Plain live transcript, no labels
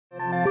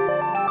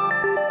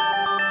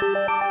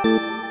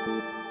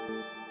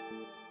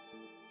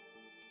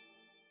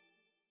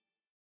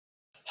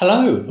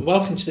Hello and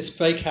welcome to this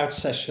breakout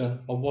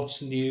session on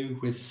what's new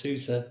with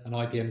SUSE and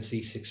IBM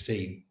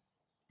z16.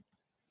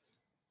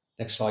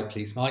 Next slide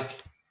please, Mike.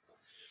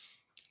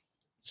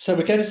 So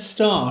we're going to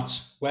start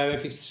where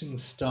everything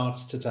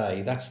starts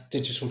today, that's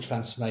digital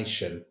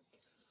transformation.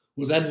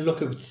 We'll then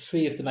look at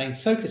three of the main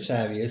focus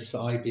areas for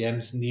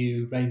IBM's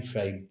new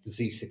mainframe, the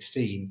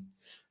z16,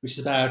 which is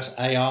about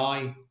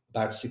AI,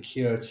 about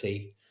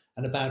security,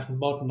 and about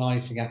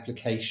modernizing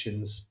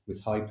applications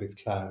with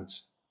hybrid cloud.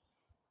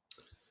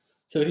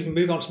 So if you can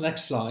move on to the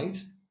next slide.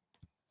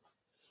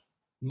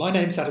 My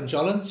name is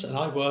Jollans and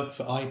I work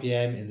for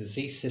IBM in the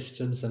Z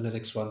Systems and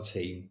Linux One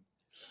team.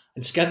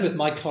 And together with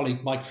my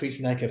colleague Mike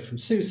Friesenegger from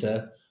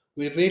SUSE,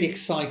 we're really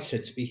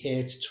excited to be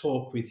here to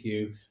talk with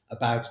you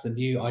about the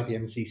new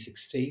IBM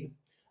Z16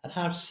 and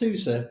how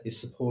SUSE is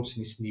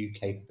supporting its new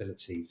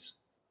capabilities.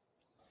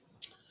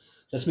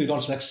 Let's move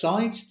on to the next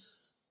slide.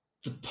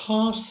 The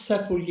past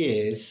several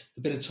years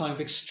have been a time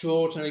of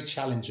extraordinary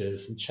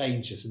challenges and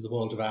changes in the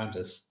world around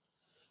us,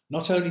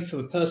 not only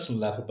from a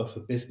personal level but for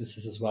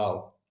businesses as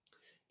well.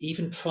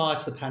 Even prior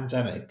to the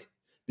pandemic,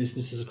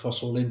 businesses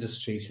across all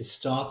industries have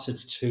started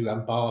to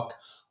embark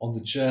on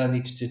the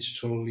journey to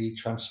digitally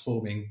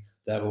transforming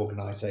their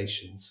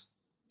organizations.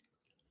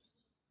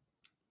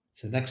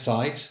 So next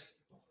slide.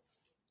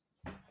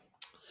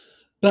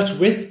 But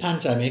with the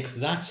pandemic,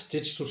 that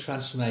digital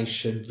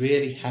transformation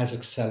really has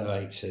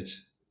accelerated.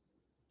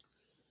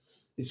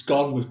 It's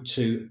gone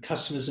to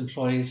customers,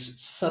 employees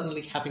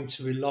suddenly having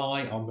to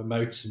rely on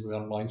remote and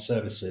online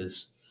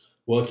services,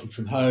 working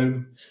from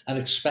home and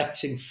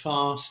expecting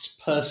fast,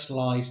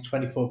 personalised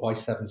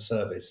 24/7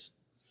 service.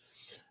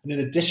 And in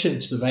addition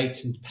to the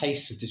rate and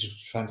pace of digital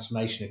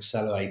transformation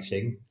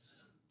accelerating,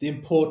 the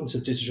importance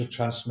of digital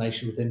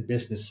transformation within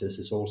businesses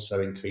is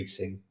also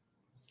increasing.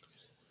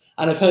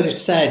 And I've heard it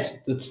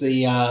said that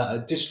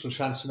the digital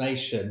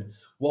transformation,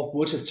 what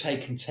would have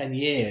taken 10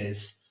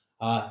 years,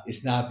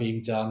 is now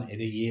being done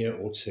in a year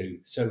or two.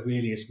 So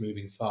really is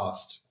moving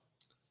fast.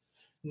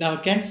 Now,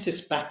 against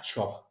this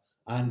backdrop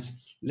and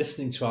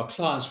listening to our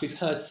clients, we've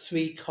heard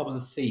three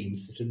common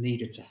themes that are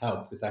needed to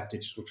help with that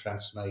digital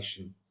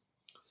transformation.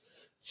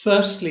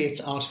 Firstly,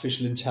 it's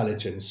artificial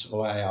intelligence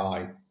or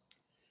AI.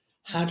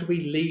 How do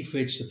we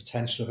leverage the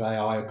potential of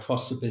AI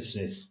across the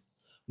business,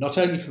 not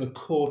only from a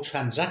core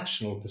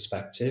transactional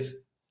perspective,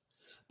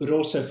 but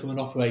also from an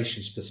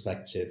operations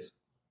perspective?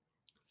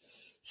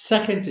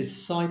 Second is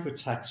cyber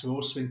attacks are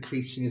also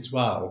increasing as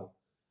well.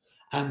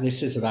 And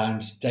this is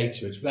around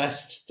data at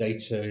rest,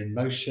 data in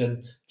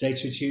motion,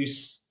 data at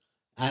use,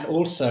 and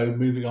also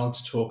moving on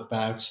to talk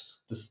about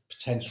the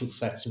potential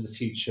threats in the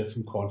future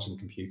from quantum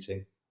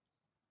computing.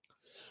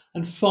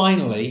 And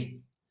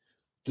finally,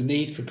 the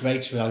need for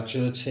greater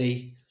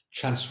agility,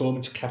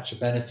 transforming to capture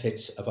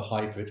benefits of a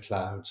hybrid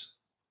cloud.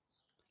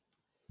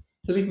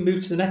 So we can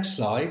move to the next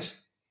slide.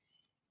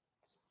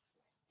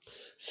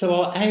 So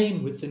our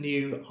aim with the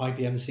new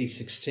IBM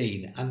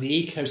z16 and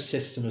the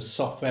ecosystem of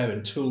software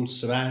and tools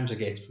surrounding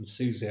it from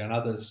SUSE and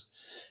others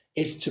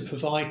is to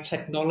provide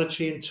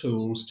technology and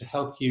tools to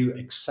help you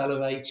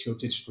accelerate your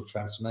digital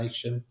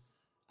transformation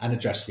and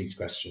address these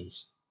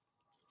questions.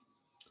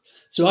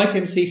 So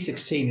IBM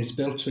z16 is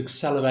built to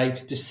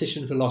accelerate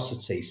decision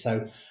velocity,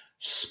 so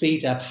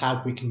speed up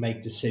how we can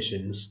make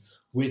decisions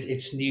with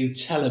its new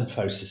Telum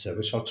processor,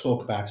 which I'll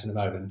talk about in a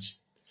moment,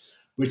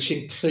 which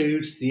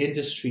includes the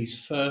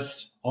industry's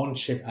first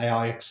on-chip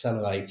AI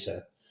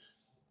accelerator.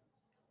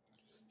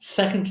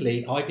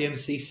 Secondly, IBM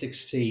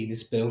z16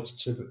 is built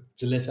to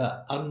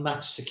deliver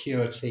unmatched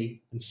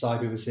security and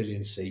cyber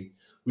resiliency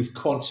with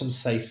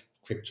quantum-safe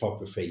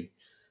cryptography.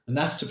 And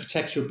that's to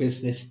protect your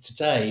business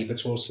today,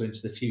 but also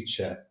into the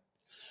future.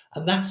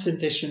 And that's in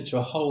addition to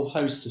a whole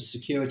host of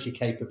security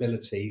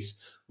capabilities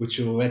which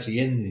are already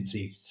in the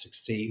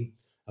z16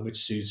 and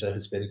which SUSE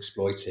has been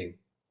exploiting.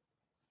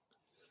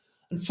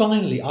 And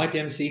finally,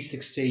 IBM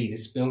z16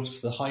 is built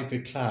for the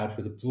hybrid cloud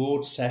with a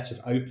broad set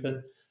of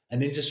open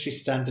and industry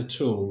standard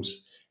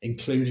tools,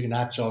 including an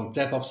agile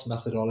DevOps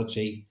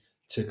methodology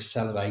to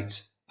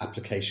accelerate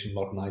application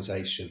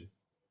modernization.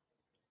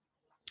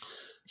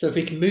 So if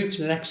we can move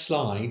to the next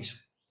slide,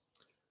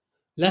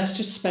 let's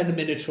just spend a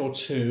minute or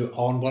two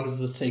on one of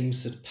the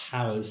things that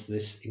powers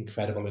this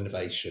incredible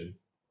innovation.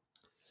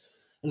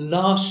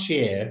 Last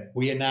year,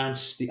 we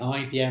announced the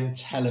IBM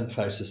Telum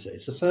processor.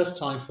 It's the first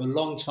time for a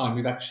long time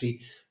we've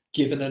actually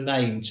given a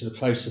name to the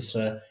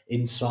processor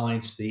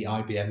inside the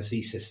IBM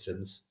Z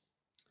systems.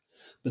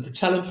 But the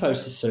Telum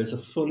processor is a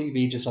fully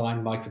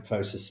redesigned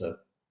microprocessor,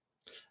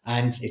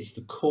 and it's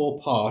the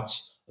core part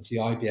of the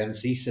IBM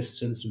Z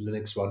systems and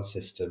Linux One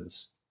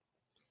systems.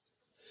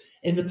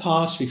 In the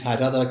past, we've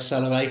had other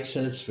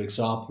accelerators, for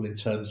example, in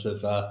terms of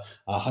 100%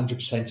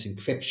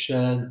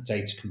 encryption,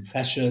 data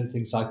compression,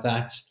 things like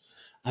that.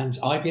 And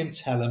IBM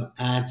Telum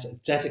adds a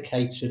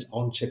dedicated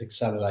on-chip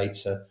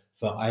accelerator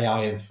for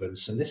AI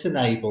inference, and this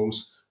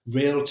enables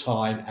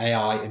real-time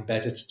AI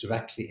embedded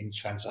directly in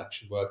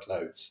transaction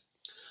workloads.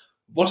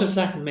 What does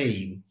that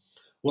mean?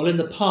 Well, in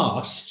the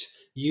past,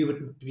 you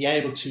would be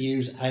able to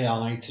use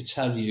AI to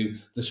tell you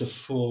that a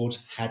fraud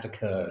had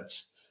occurred.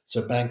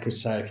 So a bank could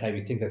say, okay,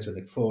 we think there's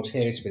been a fraud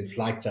here, it's been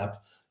flagged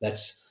up,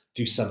 let's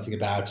do something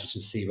about it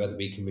and see whether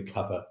we can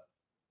recover.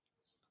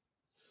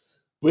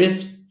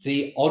 With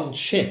the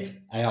on-chip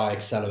AI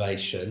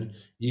acceleration,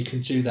 you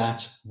can do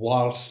that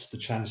whilst the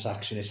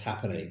transaction is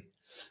happening.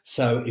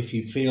 So if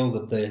you feel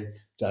that the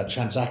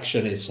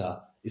transaction is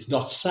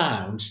not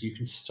sound, you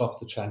can stop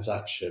the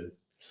transaction.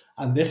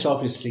 And this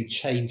obviously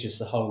changes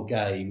the whole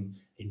game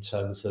in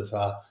terms of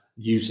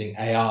using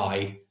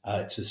AI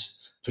to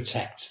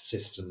protect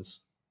systems.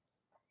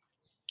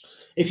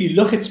 If you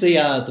look at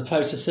the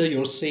processor,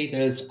 you'll see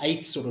there's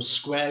 8 sort of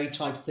squarey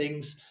type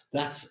things.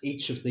 That's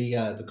each of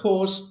the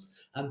cores.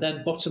 And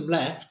then bottom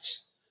left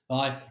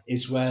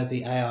is where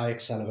the AI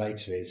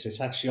accelerator is. So it's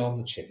actually on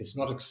the chip. It's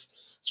not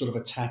sort of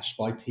attached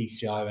by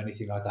PCI or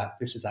anything like that.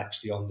 This is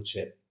actually on the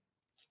chip.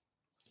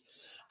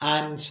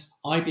 And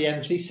IBM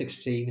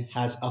z16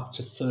 has up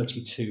to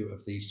 32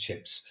 of these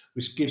chips,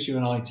 which gives you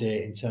an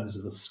idea in terms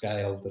of the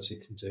scale that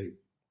it can do.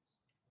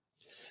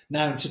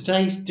 Now, in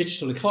today's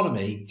digital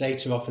economy,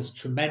 data offers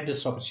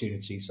tremendous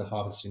opportunities for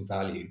harvesting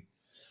value,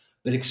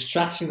 but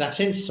extracting that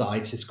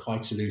insight is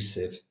quite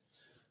elusive.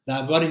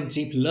 Now, running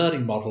deep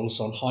learning models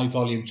on high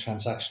volume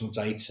transactional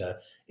data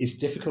is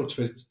difficult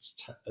to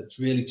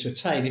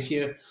attain if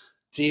you're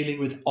dealing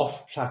with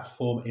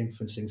off-platform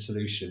inferencing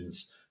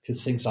solutions,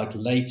 because things like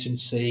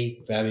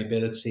latency,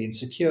 variability, and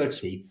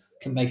security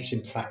can make it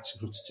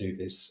impractical to do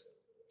this.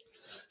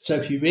 So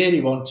if you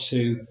really want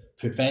to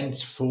prevent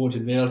fraud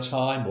in real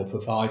time or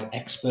provide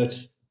expert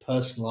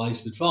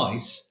personalized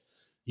advice,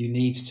 you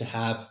need to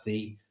have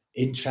the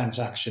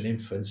in-transaction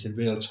inference in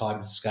real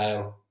time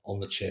scale on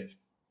the chip.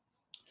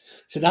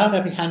 So now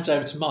let me hand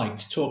over to Mike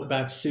to talk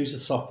about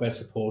SUSE software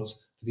support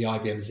for the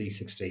IBM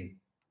Z16.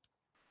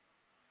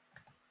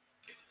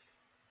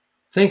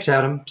 Thanks,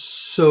 Adam.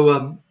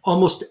 So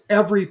almost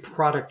every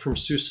product from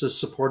SUSE is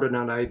supported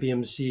on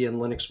IBM Z and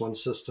Linux One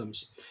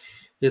systems.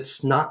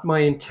 It's not my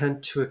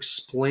intent to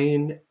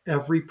explain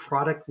every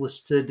product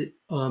listed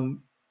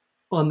on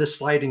this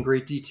slide in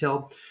great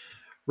detail.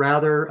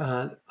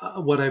 Rather,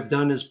 what I've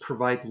done is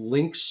provide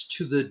links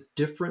to the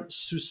different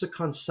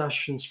SUSECON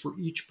sessions for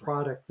each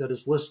product that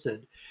is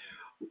listed.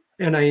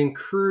 And I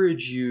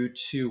encourage you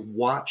to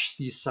watch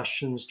these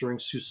sessions during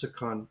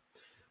SUSECON.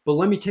 But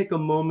let me take a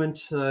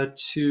moment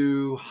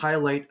to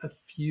highlight a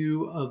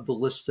few of the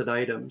listed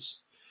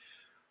items.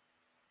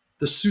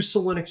 The SUSE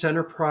Linux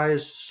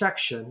Enterprise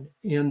section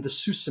and the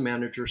SUSE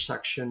Manager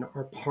section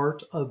are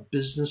part of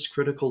Business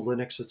Critical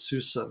Linux at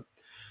SUSE.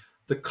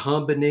 The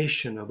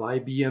combination of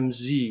IBM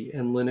Z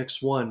and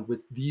Linux One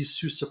with these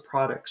SUSE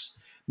products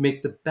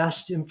make the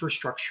best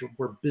infrastructure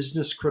where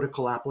business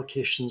critical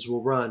applications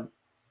will run.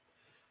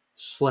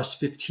 SLES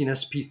 15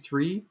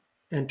 SP3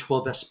 and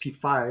 12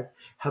 SP5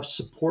 have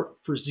support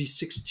for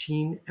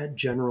Z16 at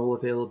general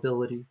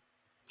availability.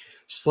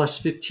 SLES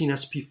 15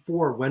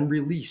 SP4, when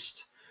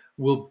released,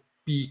 will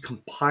be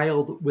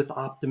compiled with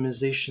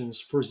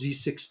optimizations for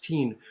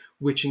Z16,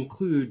 which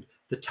include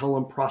the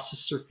Telum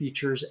processor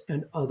features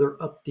and other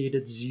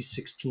updated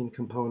Z16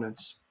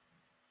 components.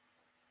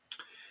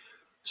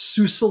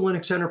 SUSE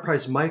Linux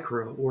Enterprise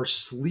Micro, or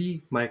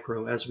SLE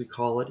Micro as we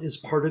call it, is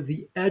part of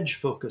the Edge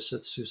focus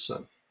at SUSE.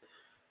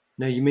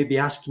 Now you may be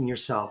asking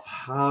yourself,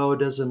 how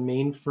does a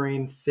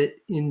mainframe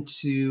fit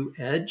into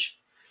Edge?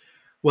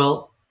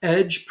 Well,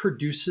 Edge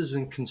produces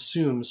and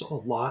consumes a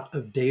lot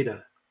of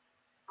data,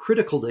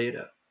 critical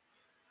data.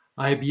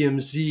 IBM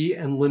Z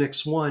and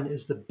Linux One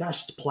is the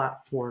best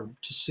platform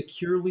to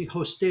securely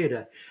host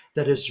data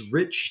that is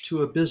rich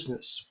to a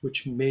business,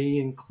 which may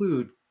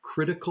include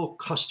critical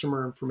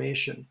customer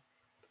information.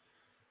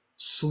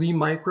 SLE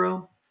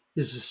Micro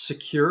is a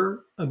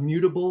secure,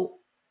 immutable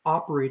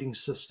operating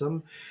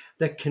system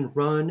that can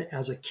run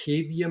as a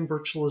KVM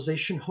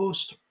virtualization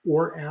host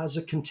or as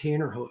a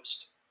container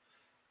host.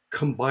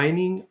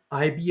 Combining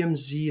IBM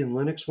Z and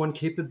Linux One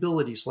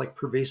capabilities like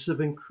pervasive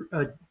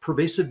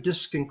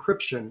disk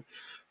encryption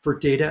for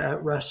data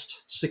at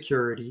rest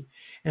security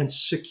and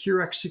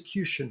secure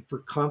execution for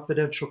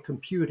confidential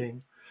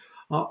computing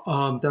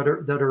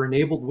that are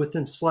enabled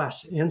within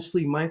SLES and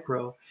SLE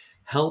Micro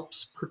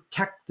helps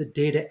protect the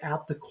data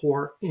at the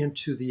core and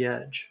to the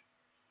edge.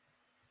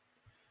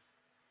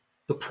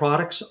 The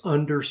products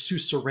under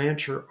SUSE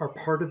Rancher are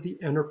part of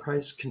the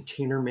enterprise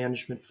container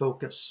management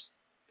focus.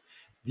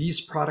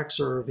 These products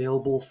are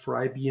available for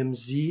IBM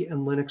Z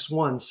and Linux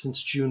One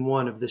since June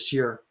 1 of this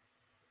year.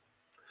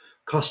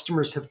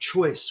 Customers have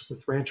choice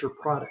with Rancher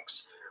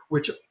products,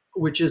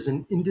 which is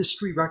an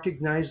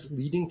industry-recognized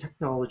leading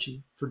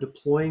technology for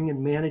deploying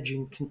and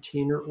managing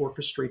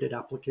container-orchestrated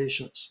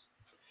applications.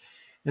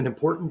 An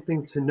important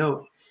thing to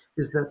note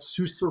is that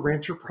SUSE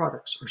Rancher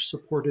products are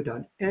supported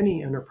on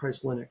any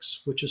enterprise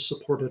Linux, which is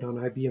supported on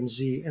IBM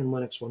Z and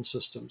Linux One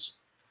systems.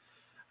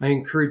 I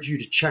encourage you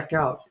to check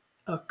out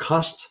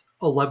CUST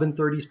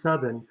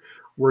 1137,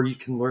 where you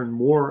can learn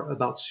more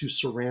about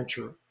SUSE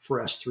Rancher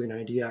for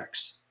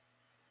S390X.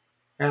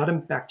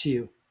 Adam, back to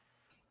you.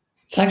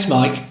 Thanks,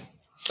 Mike.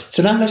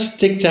 So now let's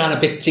dig down a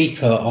bit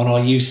deeper on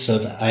our use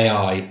of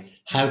AI.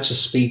 how to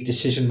speed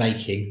decision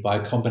making by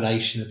a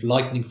combination of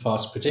lightning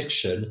fast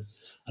prediction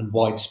and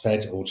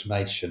widespread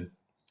automation.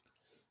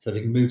 So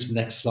we can move to the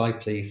next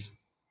slide, please.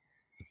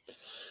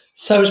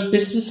 So as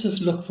businesses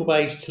look for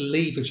ways to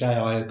leverage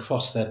AI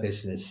across their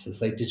business as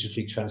they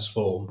digitally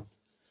transform,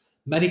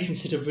 many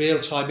consider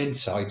real-time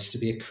insights to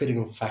be a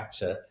critical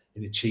factor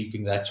in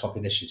achieving their top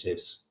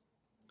initiatives.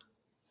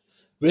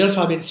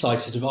 Real-time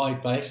insights are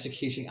derived by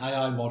executing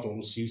AI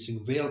models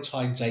using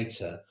real-time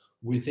data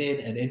within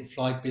an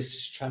in-flight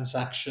business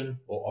transaction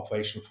or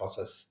operational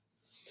process.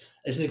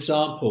 As an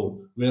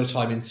example,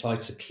 real-time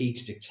insights are key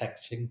to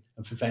detecting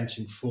and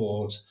preventing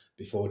fraud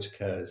before it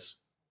occurs.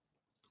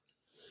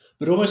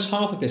 But almost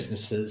half of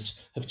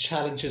businesses have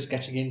challenges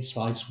getting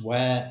insights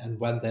where and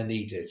when they're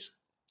needed.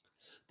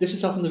 This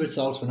is often the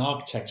result of an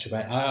architecture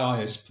where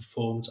AI is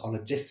performed on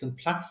a different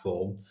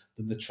platform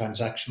than the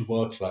transaction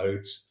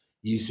workloads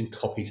using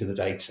copies of the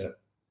data.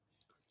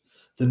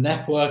 The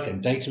network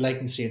and data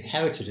latency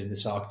inherited in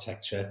this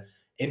architecture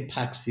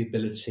impacts the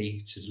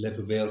ability to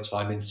deliver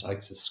real-time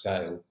insights at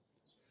scale.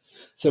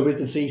 So with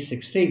the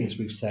Z16, as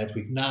we've said,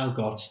 we've now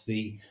got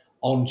the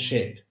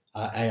on-chip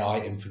AI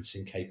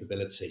inferencing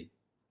capability.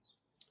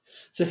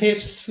 So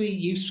here's 3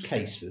 use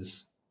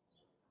cases.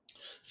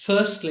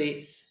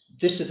 Firstly,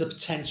 this is a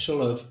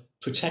potential of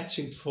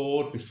protecting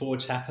fraud before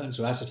it happens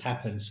or as it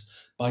happens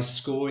by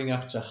scoring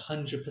up to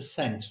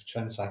 100% of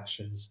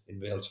transactions in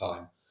real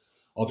time,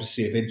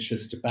 obviously of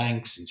interest to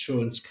banks,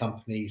 insurance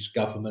companies,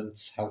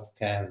 governments,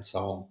 healthcare, and so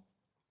on.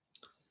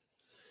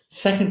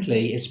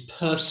 Secondly, is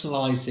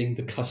personalizing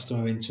the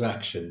customer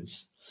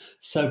interactions.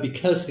 So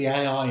because the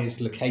AI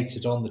is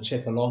located on the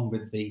chip along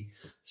with the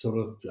sort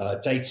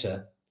of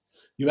data,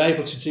 you're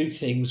able to do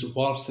things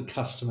whilst the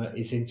customer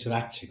is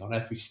interacting on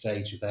every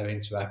stage of their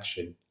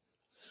interaction.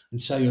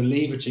 And so you're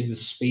leveraging the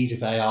speed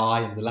of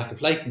AI and the lack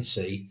of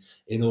latency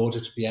in order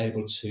to be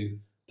able to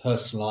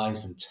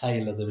personalize and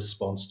tailor the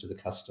response to the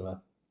customer.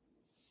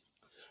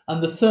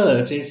 And the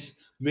third is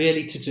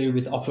really to do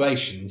with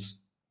operations.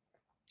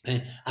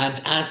 And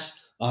as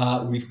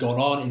we've gone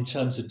on in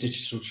terms of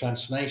digital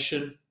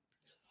transformation,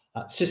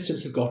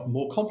 systems have gotten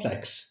more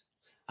complex.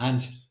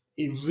 And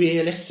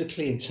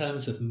realistically, in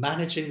terms of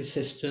managing the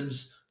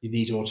systems, you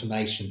need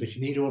automation, but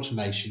you need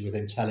automation with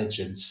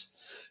intelligence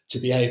to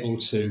be able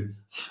to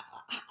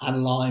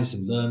analyze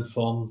and learn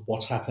from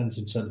what happens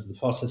in terms of the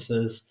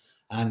processes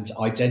and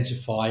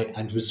identify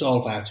and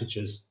resolve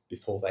outages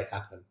before they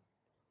happen.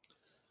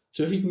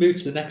 So if you can move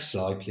to the next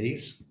slide,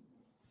 please.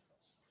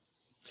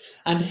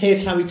 And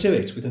here's how we do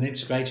it with an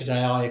integrated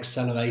AI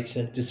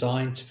accelerator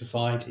designed to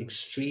provide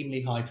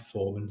extremely high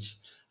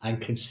performance and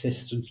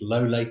consistent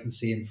low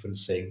latency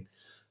inferencing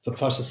for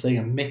processing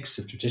a mix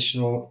of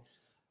traditional,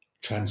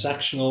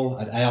 transactional,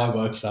 and AI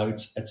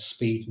workloads at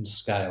speed and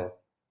scale.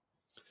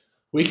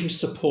 We can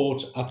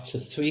support up to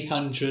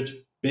 300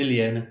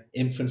 billion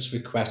inference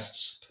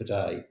requests per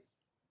day.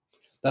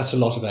 That's a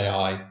lot of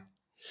AI,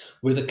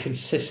 with a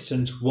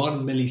consistent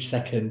 1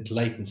 millisecond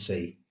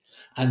latency.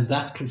 And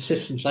that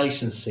consistent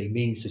latency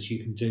means that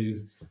you can do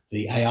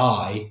the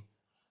AI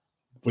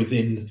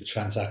within the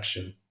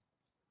transaction.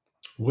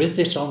 With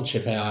this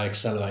on-chip AI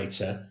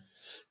accelerator,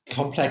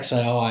 complex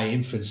AI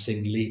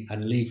inferencing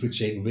and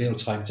leveraging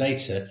real-time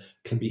data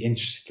can be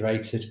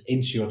integrated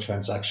into your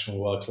transactional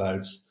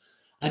workloads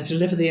and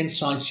deliver the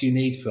insights you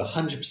need for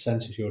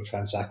 100% of your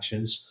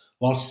transactions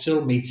while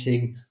still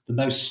meeting the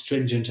most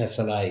stringent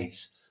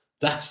SLAs.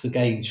 That's the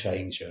game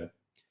changer.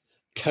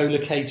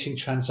 Co-locating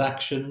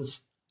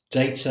transactions,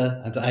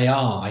 data, and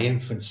AI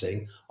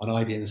inferencing on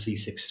IBM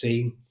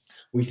Z16,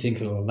 we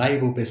think it will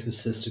enable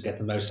businesses to get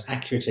the most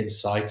accurate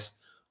insights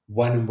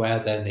when and where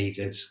they're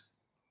needed.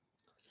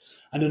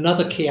 And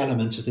another key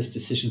element of this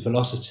decision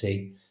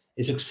velocity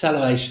is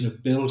acceleration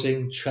of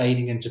building,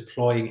 training, and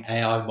deploying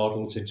AI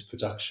models into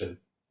production.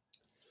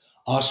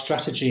 Our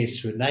strategy is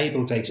to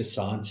enable data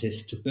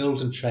scientists to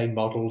build and train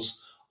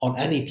models on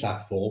any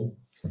platform,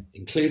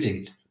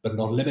 including but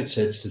not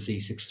limited to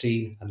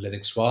Z16 and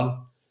Linux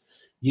One,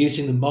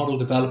 using the model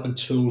development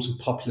tools and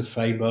popular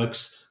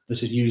frameworks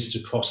that are used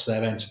across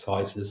their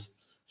enterprises,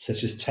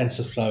 such as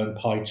TensorFlow and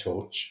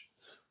PyTorch,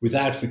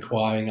 without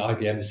requiring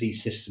IBM Z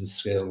systems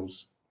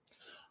skills,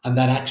 and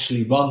then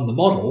actually run the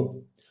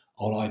model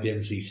on IBM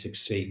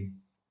Z16.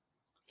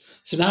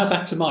 So now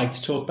back to Mike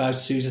to talk about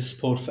SUSE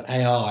support for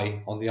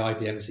AI on the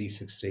IBM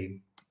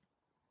Z16.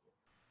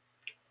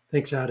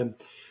 Thanks, Adam.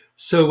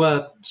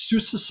 So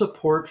SUSE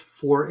support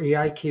for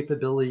AI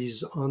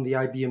capabilities on the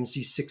IBM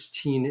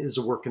Z16 is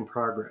a work in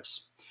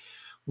progress.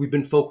 We've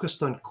been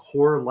focused on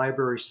core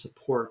library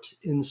support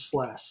in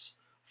SLES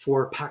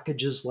for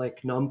packages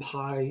like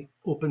NumPy,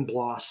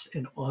 OpenBLOS,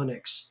 and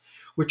Onyx,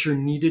 which are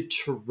needed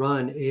to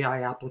run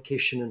AI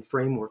application and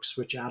frameworks,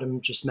 which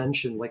Adam just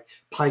mentioned, like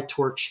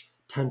PyTorch,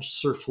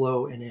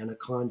 TensorFlow, and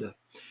Anaconda.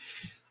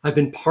 I've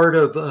been part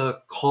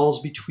of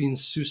calls between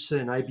SUSE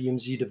and IBM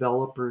Z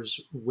developers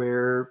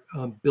where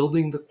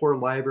building the core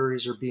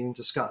libraries are being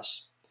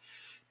discussed.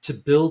 To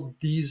build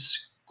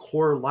these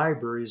core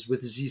libraries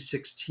with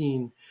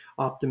Z16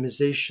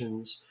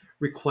 optimizations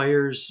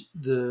requires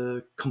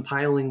the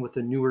compiling with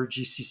a newer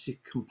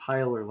GCC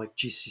compiler like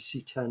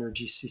GCC 10 or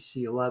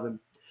GCC 11.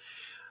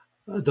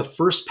 The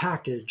first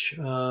package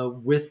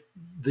with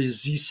the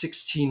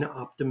z16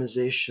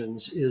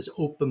 optimizations is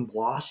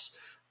OpenBLOS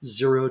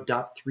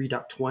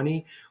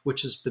 0.3.20,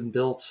 which has been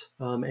built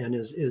and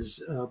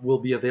will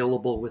be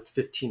available with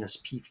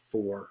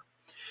 15SP4.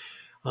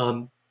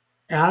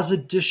 As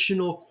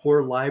additional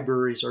core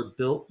libraries are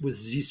built with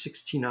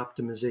z16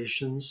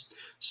 optimizations,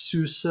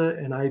 SUSE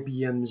and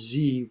IBM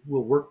Z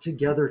will work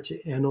together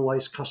to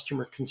analyze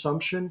customer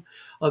consumption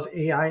of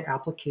AI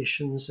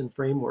applications and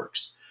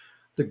frameworks.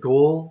 The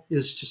goal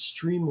is to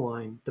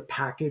streamline the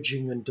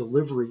packaging and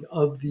delivery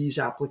of these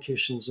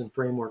applications and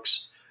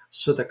frameworks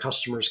so that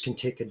customers can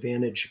take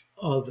advantage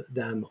of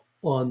them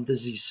on the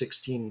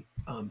z16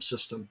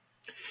 system.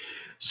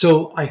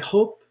 So I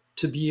hope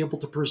to be able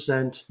to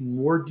present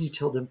more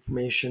detailed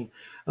information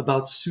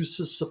about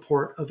SUSE's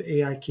support of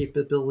AI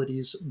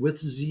capabilities with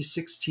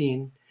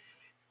z16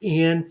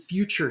 and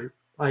future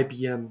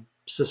IBM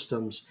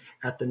systems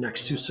at the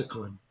next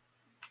SUSECON.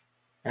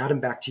 Adam,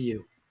 back to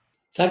you.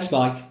 Thanks,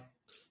 Mike.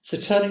 So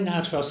turning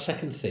now to our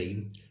second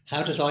theme,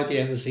 how does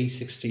IBM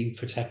z16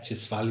 protect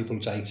its valuable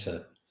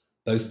data,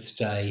 both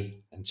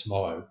today and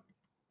tomorrow?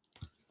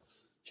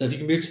 So if you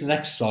can move to the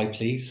next slide,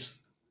 please.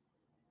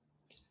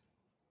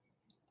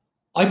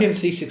 IBM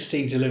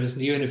z16 delivers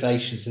new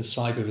innovations in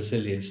cyber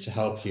resilience to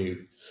help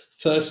you.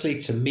 Firstly,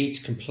 to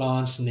meet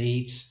compliance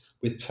needs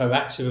with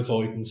proactive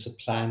avoidance of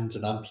planned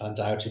and unplanned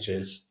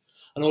outages,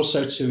 and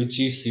also to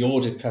reduce the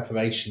audit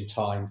preparation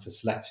time for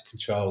selected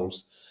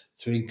controls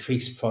through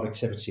increased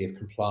productivity of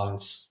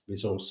compliance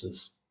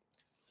resources.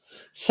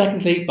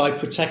 Secondly, by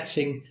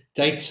protecting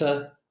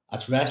data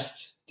at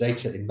rest,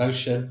 data in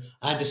motion,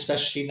 and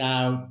especially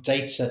now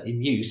data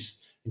in use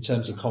in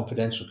terms of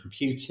confidential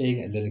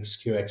computing and Linux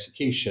secure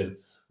execution,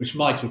 which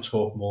Mike will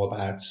talk more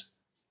about.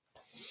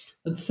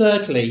 And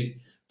thirdly,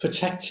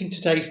 protecting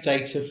today's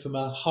data from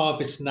a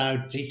harvest now,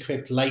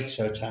 decrypt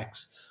later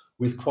attacks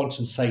with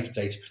quantum safe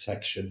data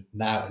protection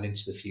now and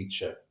into the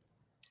future.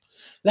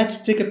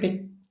 Let's dig a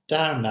bit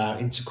down now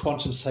into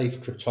quantum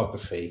safe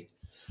cryptography,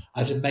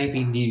 as it may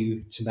be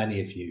new to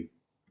many of you.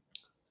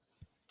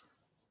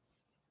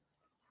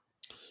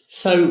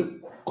 So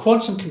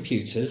quantum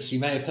computers, you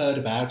may have heard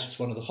about, it's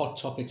one of the hot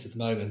topics at the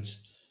moment.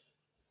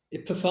 They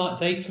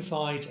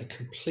provide a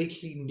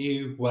completely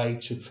new way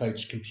to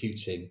approach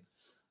computing,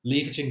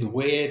 leveraging the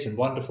weird and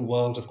wonderful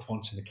world of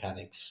quantum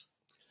mechanics.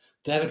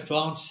 They're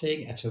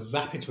advancing at a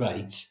rapid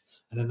rate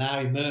and are now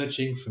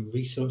emerging from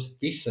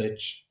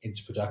research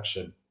into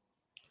production.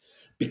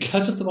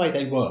 Because of the way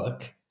they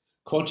work,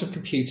 quantum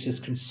computers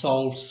can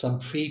solve some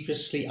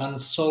previously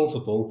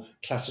unsolvable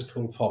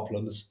classical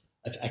problems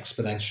at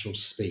exponential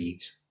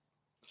speed.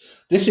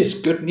 This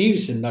is good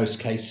news in most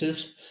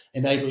cases,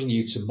 enabling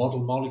you to model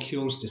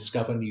molecules,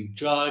 discover new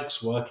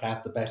drugs, work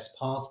out the best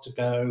path to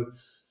go.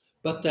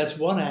 But there's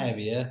one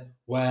area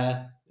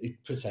where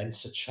it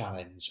presents a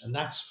challenge, and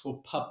that's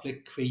for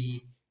public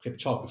key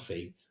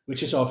cryptography,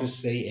 which is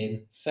obviously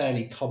in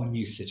fairly common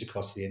usage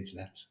across the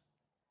internet.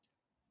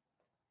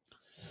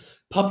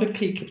 Public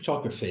key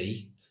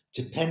cryptography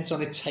depends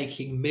on it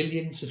taking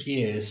millions of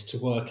years to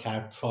work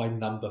out prime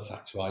number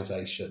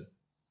factorization.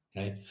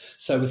 Okay.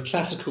 So with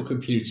classical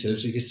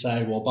computers, you could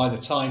say, well, by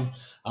the time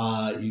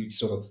you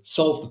sort of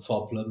solve the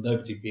problem,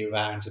 nobody would be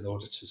around in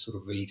order to sort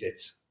of read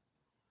it.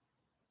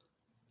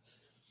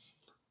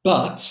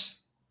 But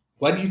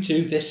when you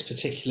do this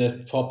particular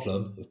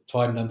problem of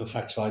prime number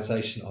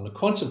factorization on a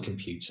quantum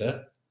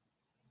computer,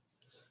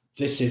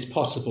 this is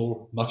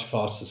possible much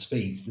faster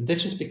speeds. And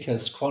this is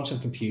because quantum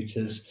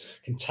computers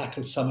can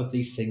tackle some of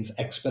these things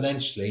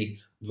exponentially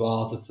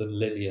rather than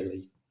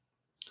linearly.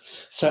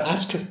 So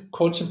as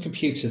quantum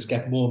computers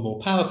get more and more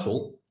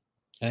powerful,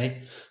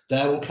 okay,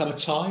 there will come a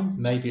time,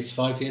 maybe it's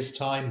 5 years'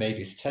 time,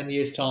 maybe it's 10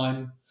 years'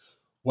 time,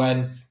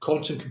 when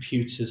quantum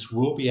computers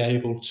will be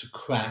able to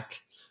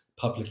crack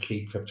public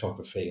key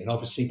cryptography. And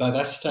obviously by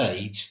that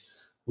stage,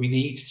 we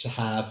need to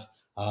have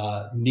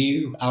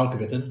new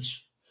algorithms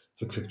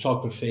for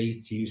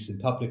cryptography used in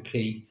public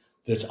key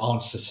that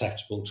aren't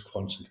susceptible to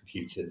quantum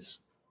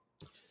computers.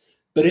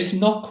 But it's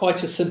not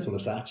quite as simple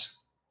as that,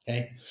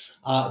 okay?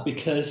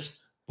 Because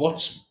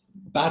what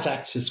bad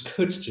actors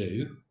could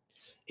do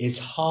is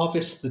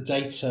harvest the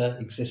data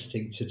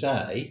existing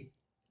today,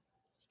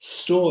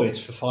 store it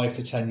for 5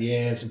 to 10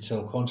 years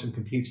until quantum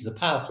computers are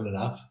powerful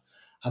enough,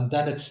 and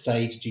then at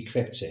stage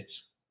decrypt it.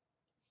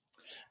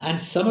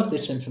 And some of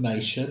this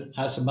information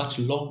has a much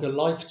longer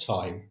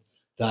lifetime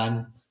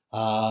than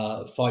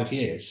 5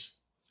 years.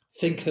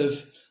 Think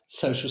of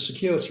social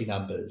security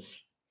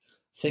numbers.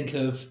 Think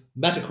of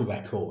medical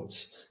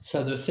records.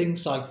 So there are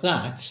things like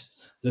that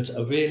that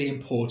are really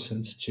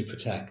important to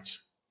protect.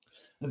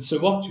 And so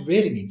what you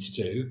really need to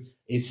do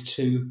is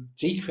to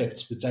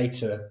decrypt the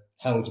data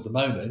held at the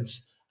moment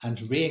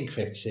and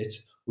re-encrypt it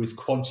with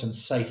quantum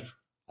safe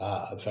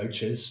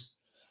approaches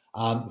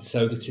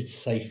so that it's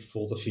safe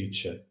for the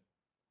future.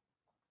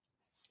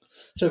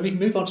 So if we can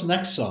move on to the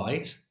next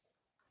slide.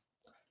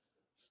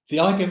 The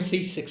IBM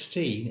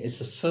Z16 is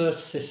the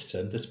first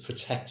system that's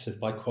protected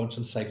by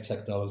quantum safe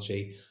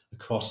technology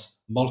across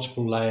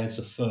multiple layers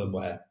of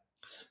firmware.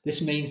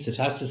 This means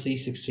that as the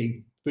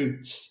Z16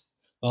 boots,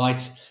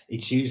 right,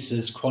 it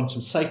uses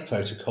quantum safe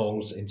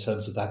protocols in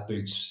terms of that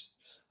boot's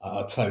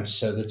approach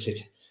so that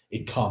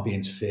it can't be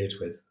interfered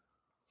with.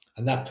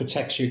 And that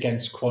protects you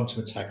against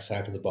quantum attacks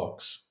out of the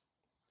box.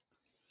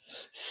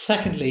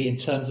 Secondly, in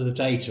terms of the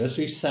data, as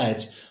we've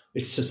said,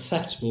 it's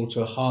susceptible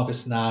to a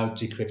harvest now,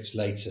 decrypt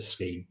later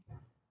scheme.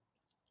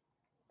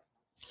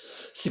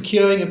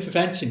 Securing and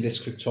preventing this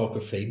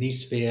cryptography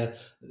needs to be an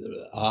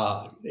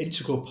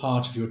integral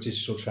part of your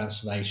digital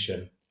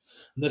transformation.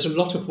 And there's a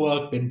lot of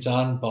work been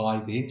done by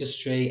the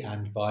industry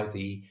and by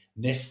the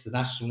NIST, the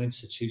National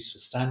Institutes for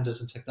Standards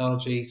and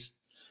Technologies,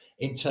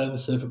 in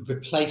terms of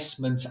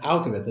replacement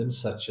algorithms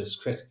such as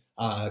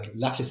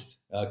lattice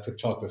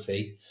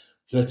cryptography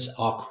that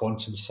are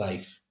quantum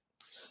safe.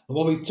 And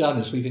what we've done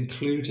is we've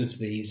included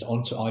these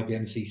onto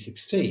IBM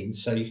Z16,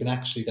 so you can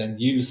actually then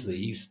use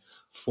these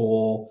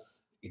for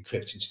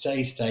encrypting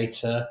today's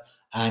data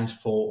and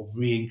for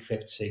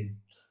re-encrypting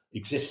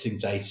existing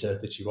data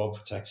that you want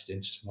protected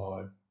into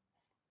tomorrow.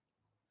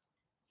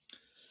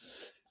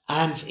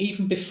 And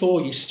even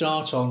before you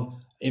start on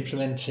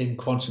implementing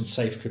quantum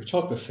safe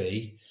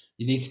cryptography,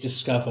 you need to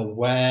discover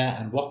where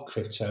and what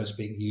crypto is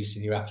being used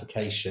in your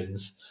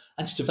applications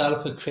and to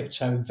develop a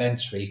crypto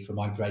inventory for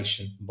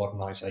migration and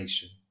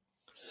modernization.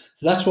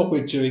 So that's what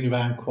we're doing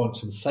around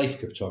quantum safe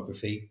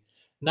cryptography.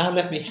 Now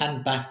let me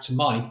hand back to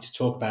Mike to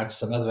talk about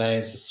some other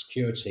areas of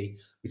security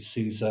with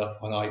SUSE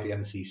on IBM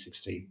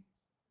Z16.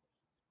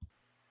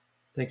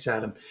 Thanks,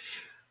 Adam.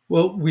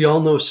 Well, we all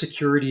know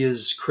security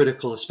is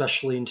critical,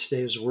 especially in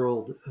today's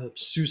world.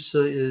 SUSE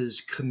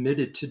is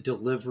committed to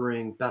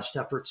delivering best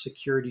effort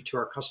security to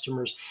our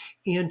customers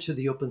and to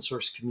the open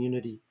source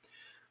community.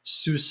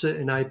 SUSE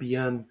and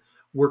IBM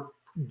work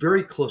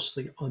very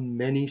closely on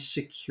many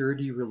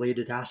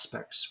security-related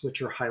aspects,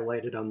 which are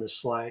highlighted on this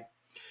slide.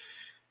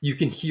 You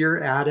can hear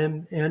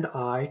Adam and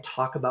I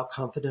talk about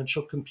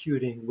confidential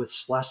computing with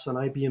SLES on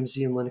IBM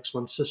Z and Linux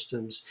One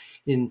systems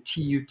in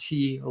TUT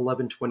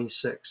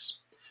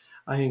 1126.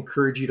 I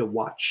encourage you to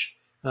watch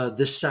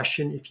this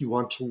session if you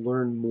want to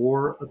learn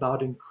more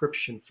about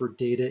encryption for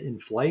data in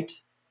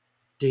flight,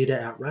 data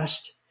at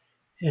rest,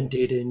 and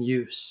data in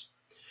use.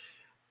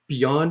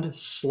 Beyond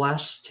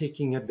SLES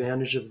taking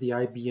advantage of the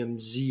IBM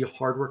Z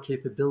hardware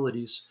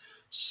capabilities,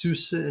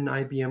 SUSE and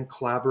IBM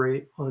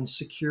collaborate on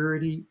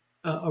security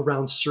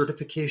around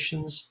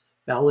certifications,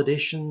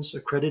 validations,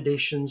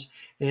 accreditations,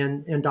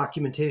 and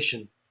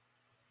documentation.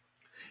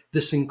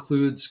 This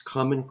includes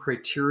Common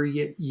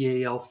Criteria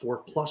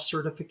EAL4 Plus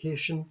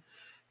certification,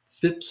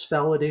 FIPS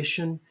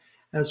validation,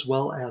 as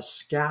well as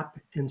SCAP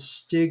and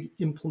STIG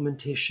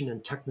implementation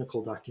and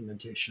technical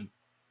documentation.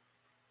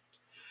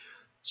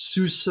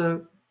 SUSE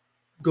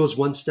goes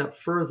one step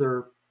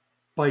further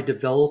by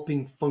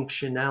developing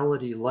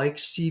functionality like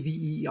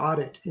CVE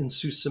audit in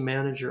SUSE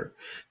Manager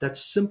that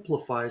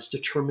simplifies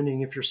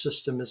determining if your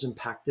system is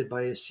impacted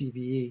by a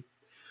CVE.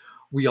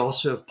 We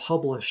also have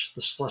published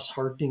the SLES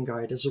hardening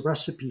guide as a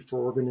recipe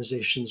for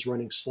organizations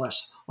running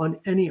SLES on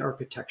any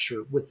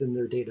architecture within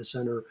their data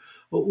center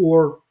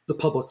or the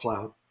public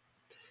cloud.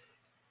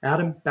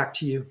 Adam, back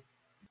to you.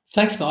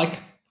 Thanks, Mike.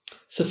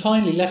 So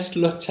finally, let's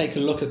take a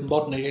look at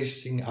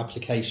modernizing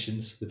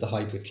applications with the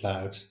hybrid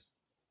cloud.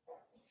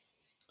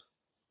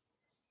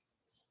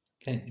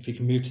 Okay, if you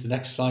can move to the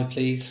next slide,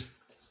 please.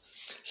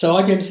 So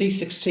IBM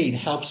Z16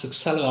 helps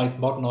accelerate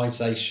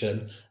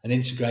modernization and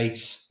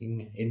integrates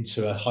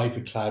into a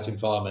hybrid cloud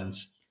environment.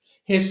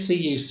 Here's 3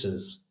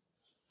 uses.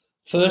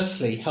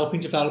 Firstly, helping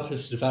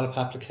developers to develop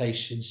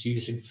applications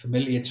using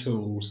familiar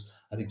tools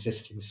and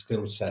existing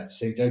skill sets.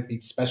 So you don't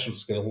need special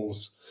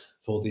skills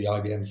for the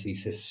IBM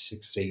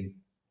Z16.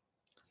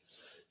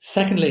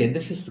 Secondly, and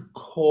this is the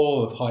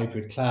core of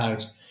hybrid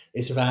cloud,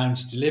 is around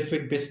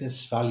delivering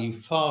business value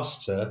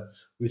faster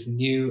with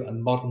new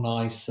and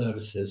modernized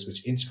services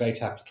which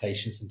integrate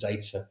applications and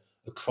data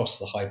across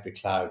the hybrid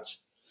cloud.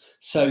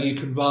 So you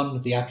can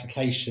run the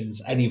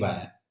applications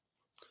anywhere.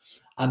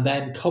 And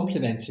then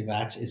complementing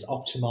that is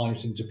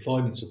optimizing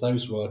deployment of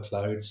those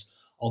workloads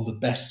on the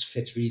best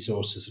fit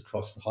resources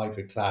across the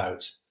hybrid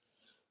cloud,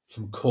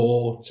 from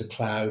core to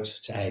cloud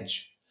to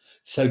edge.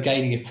 So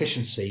gaining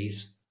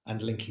efficiencies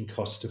and linking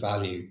cost to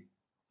value.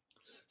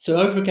 So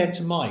over again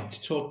to Mike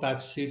to talk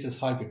about SUSE's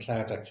hybrid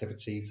cloud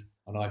activities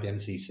on IBM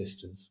Z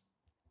systems.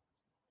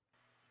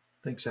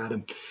 Thanks,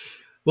 Adam.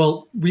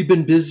 Well, we've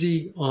been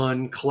busy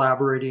on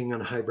collaborating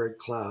on hybrid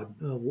cloud.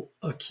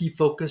 A key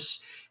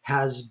focus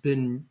has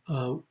been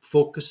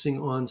focusing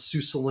on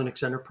SUSE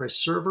Linux Enterprise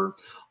Server,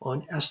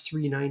 on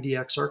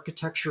S390X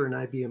architecture and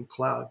IBM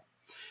Cloud.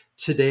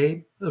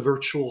 Today, a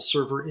virtual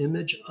server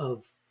image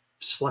of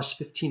SLES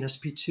 15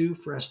 SP2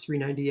 for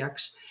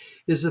S390X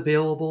is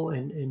available,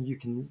 and you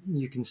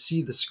can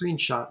see the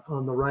screenshot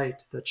on the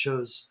right that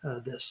shows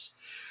this.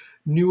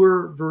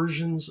 Newer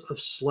versions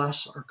of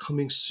SLES are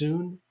coming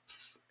soon,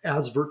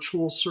 as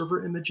virtual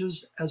server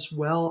images, as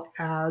well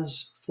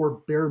as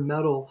for bare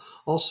metal,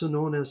 also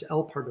known as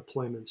LPAR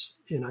deployments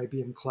in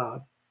IBM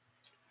Cloud.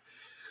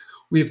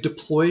 We have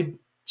deployed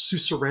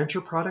SUSE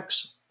Rancher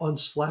products on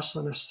SLES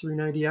on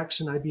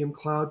S390X in IBM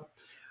Cloud.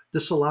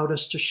 This allowed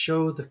us to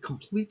show the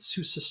complete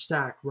SUSE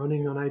stack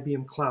running on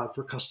IBM Cloud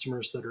for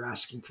customers that are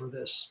asking for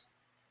this.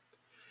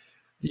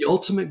 The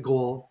ultimate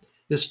goal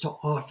is to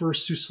offer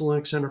SUSE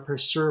Linux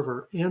Enterprise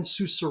Server and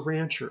SUSE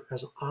Rancher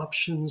as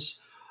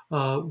options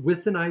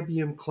within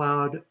IBM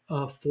Cloud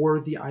for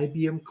the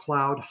IBM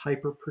Cloud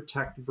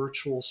HyperProtect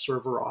virtual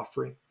server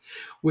offering,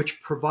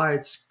 which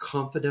provides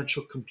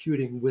confidential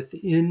computing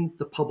within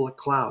the public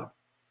cloud,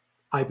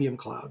 IBM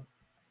Cloud.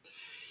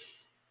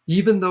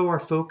 Even though our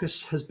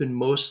focus has been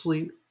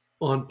mostly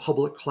on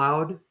public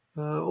cloud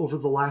over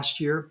the last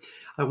year,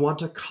 I want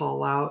to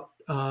call out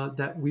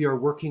that we are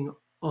working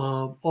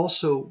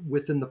also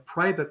within the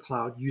private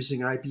cloud using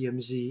IBM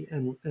Z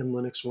and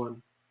Linux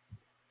One.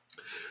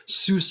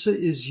 SUSE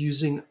is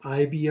using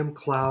IBM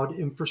Cloud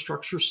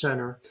Infrastructure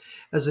Center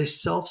as a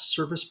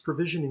self-service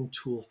provisioning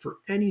tool for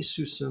any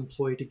SUSE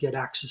employee to get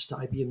access to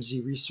IBM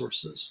Z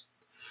resources.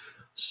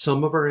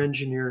 Some of our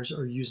engineers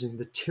are using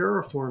the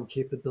Terraform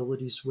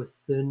capabilities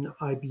within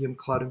IBM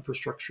Cloud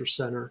Infrastructure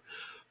Center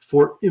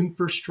for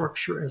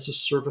infrastructure as a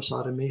service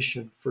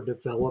automation for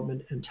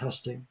development and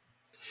testing.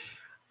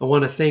 I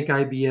want to thank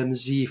IBM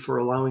Z for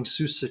allowing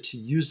SUSE to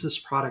use this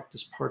product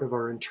as part of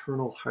our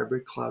internal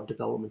hybrid cloud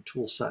development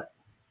toolset.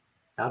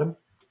 Adam?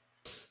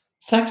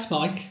 Thanks,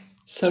 Mike.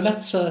 So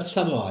let's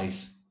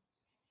summarize.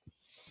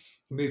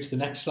 Move to the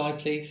next slide,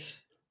 please.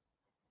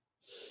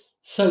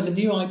 So the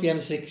new IBM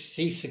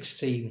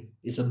z16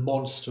 is a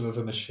monster of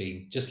a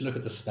machine. Just look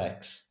at the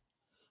specs.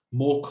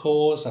 More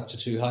cores, up to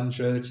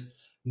 200.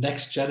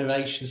 Next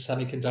generation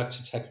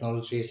semiconductor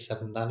technology at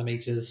 7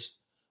 nanometers.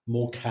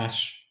 More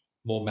cache,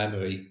 more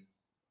memory.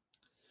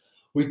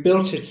 We've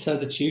built it so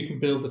that you can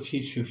build the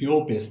future of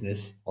your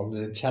business on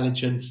an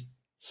intelligent,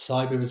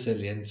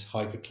 cyber-resilient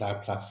hybrid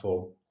cloud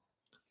platform.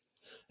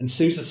 And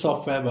SUSE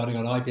software running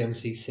on IBM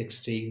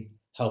z16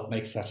 help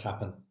makes that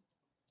happen.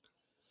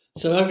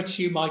 So over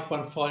to you, Mike,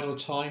 one final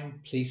time.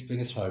 Please bring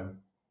us home.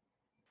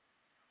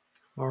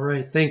 All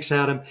right, thanks,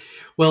 Adam.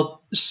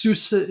 Well,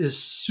 SUSE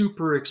is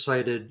super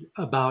excited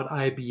about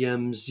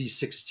IBM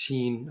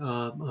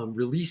Z16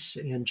 release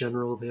and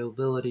general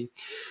availability.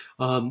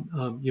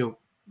 IBM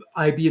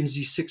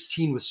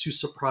Z16 with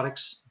SUSE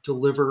products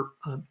deliver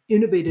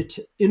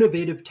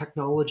innovative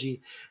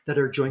technology that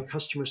our joint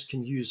customers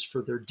can use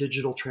for their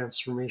digital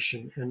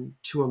transformation and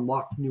to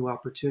unlock new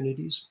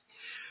opportunities.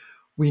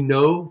 We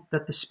know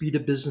that the speed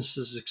of business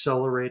is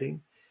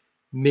accelerating.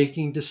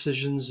 Making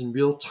decisions in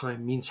real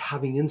time means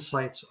having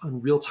insights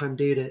on real-time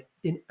data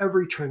in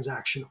every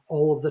transaction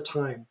all of the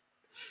time.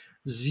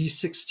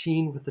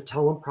 Z16 with the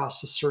Telum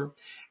processor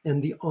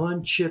and the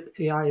on-chip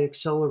AI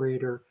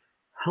accelerator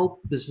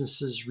help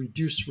businesses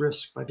reduce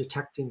risk by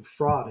detecting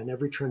fraud in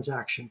every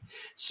transaction,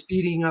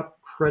 speeding up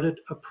credit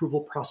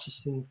approval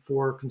processing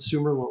for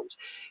consumer loans,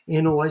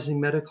 analyzing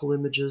medical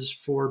images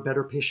for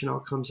better patient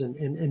outcomes,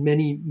 and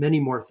many, many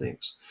more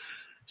things.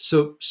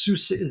 So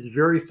SUSE is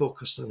very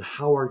focused on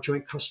how our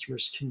joint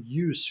customers can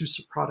use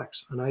SUSE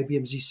products on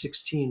IBM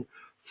Z16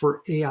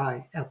 for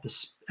AI at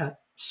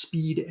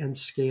speed and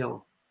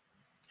scale.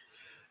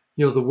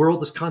 The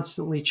world is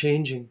constantly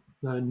changing.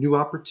 New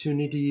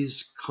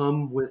opportunities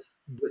come with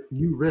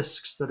new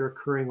risks that are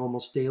occurring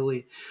almost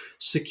daily.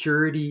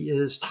 Security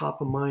is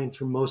top of mind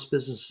for most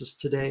businesses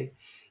today.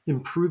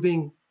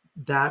 Improving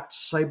that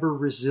cyber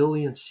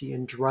resiliency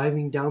and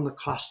driving down the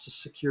cost of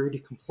security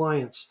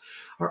compliance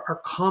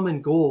are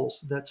common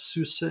goals that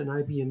SUSE and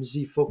IBM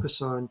Z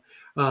focus on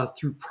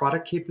through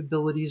product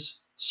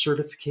capabilities,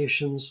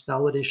 certifications,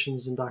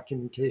 validations, and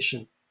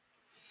documentation.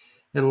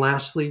 And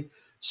lastly,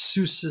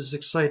 SUSE is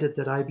excited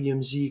that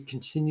IBM Z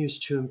continues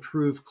to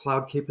improve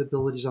cloud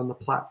capabilities on the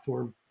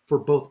platform for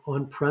both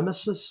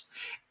on-premises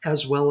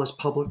as well as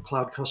public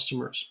cloud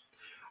customers.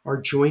 Our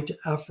joint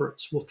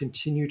efforts will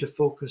continue to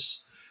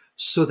focus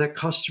so that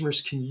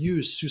customers can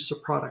use SUSE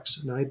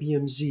products in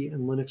IBM Z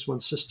and Linux One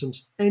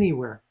systems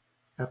anywhere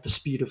at the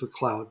speed of the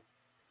cloud.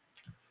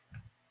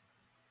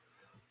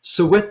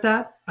 So with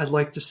that, I'd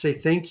like to say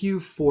thank you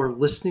for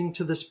listening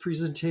to this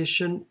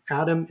presentation.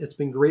 Adam, it's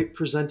been great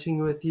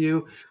presenting with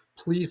you.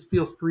 Please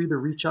feel free to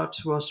reach out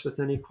to us with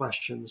any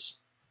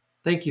questions.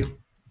 Thank you.